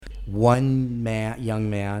One young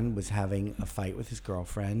man was having a fight with his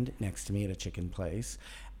girlfriend next to me at a chicken place,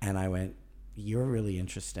 and I went, "You're really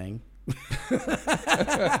interesting."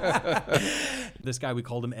 This guy, we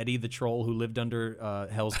called him Eddie the Troll, who lived under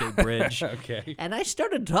Hell's Gate Bridge. Okay. And I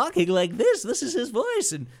started talking like this. This is his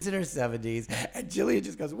voice. And She's in her 70s, and Jillian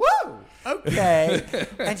just goes, "Whoa, okay."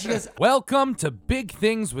 And she goes, Welcome to Big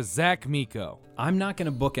Things with Zach Miko. I'm not going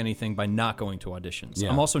to book anything by not going to auditions. Yeah.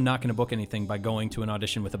 I'm also not going to book anything by going to an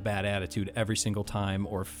audition with a bad attitude every single time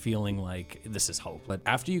or feeling like this is hope. But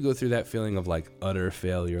After you go through that feeling of like utter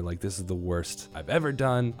failure, like this is the worst I've ever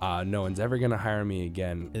done, no one's ever gonna hire me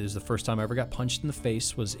again. it was the first time I ever got punched in the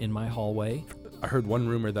face was in my hallway. I heard one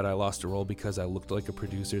rumor that I lost a role because I looked like a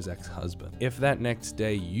producer's ex-husband. If that next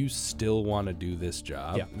day you still want to do this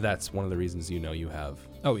job, Yeah. that's one of the reasons you know you have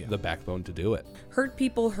Oh, yeah. the backbone to do it. Hurt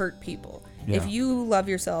people hurt people. If you love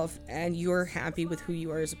yourself and you're happy with who you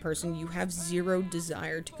are as a person, you have zero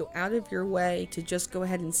desire to go out of your way to just go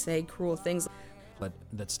ahead and say cruel things. But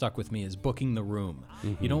that stuck with me is booking the room.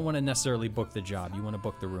 You don't want to necessarily book the job. You want to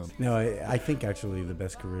book the room. No, I think actually the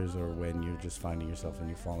best careers are when you're just finding yourself and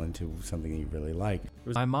you fall into something that you really like.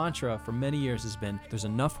 My mantra for many years has been, there's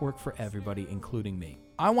enough work for everybody, including me.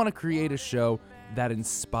 I want to create a show that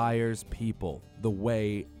inspires people the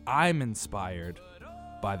way I'm inspired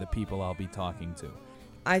by the people I'll be talking to.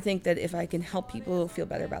 I think that if I can help people feel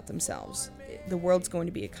better about themselves, the world's going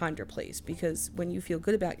to be a kinder place, because when you feel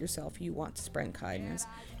good about yourself, you want to spread kindness.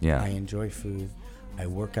 I enjoy food. I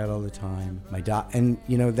work out all the time. And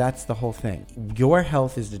you know, that's the whole thing. Your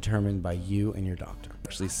health is determined by you and your doctor.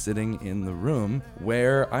 Actually sitting in the room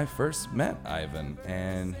where I first met Ivan,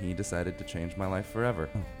 and he decided to change my life forever.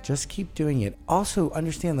 Just keep doing it. Also,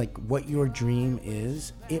 understand like what your dream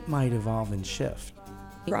is. It might evolve and shift.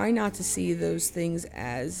 Try not to see those things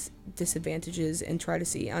as disadvantages and try to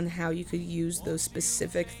see on how you could use those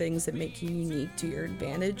specific things that make you unique to your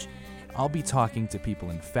advantage. I'll be talking to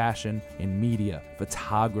people in fashion, in media,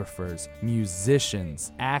 photographers,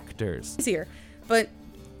 musicians, actors. Easier. But,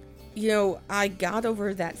 you know, I got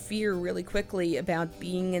over that fear really quickly about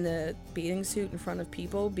being in a bathing suit in front of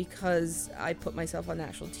people because I put myself on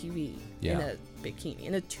national TV in a bikini,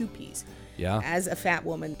 in a two-piece, as a fat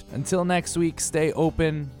woman. Until next week, stay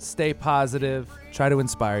open, stay positive, try to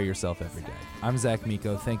inspire yourself every day. I'm Zach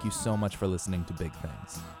Miko. Thank you so much for listening to Big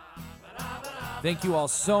Things. Thank you all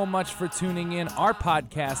so much for tuning in. Our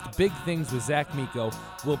podcast, Big Things with Zach Miko,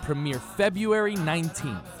 will premiere February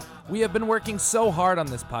 19th. We have been working so hard on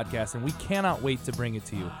this podcast, and we cannot wait to bring it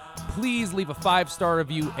to you. Please leave a 5-star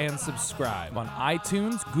review and subscribe on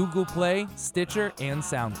iTunes, Google Play, Stitcher, and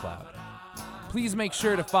SoundCloud. Please make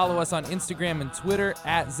sure to follow us on Instagram and Twitter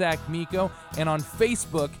at Zach Miko, and on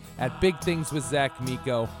Facebook at Big Things with Zach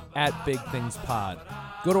Miko at Big Things Pod.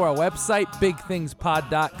 Go to our website,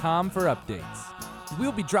 bigthingspod.com, for updates.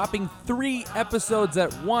 We'll be dropping 3 episodes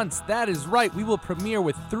at once. That is right. We will premiere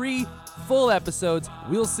with 3 full episodes.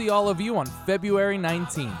 We'll see all of you on February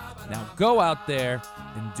 19th. Now go out there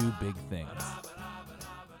and do big things.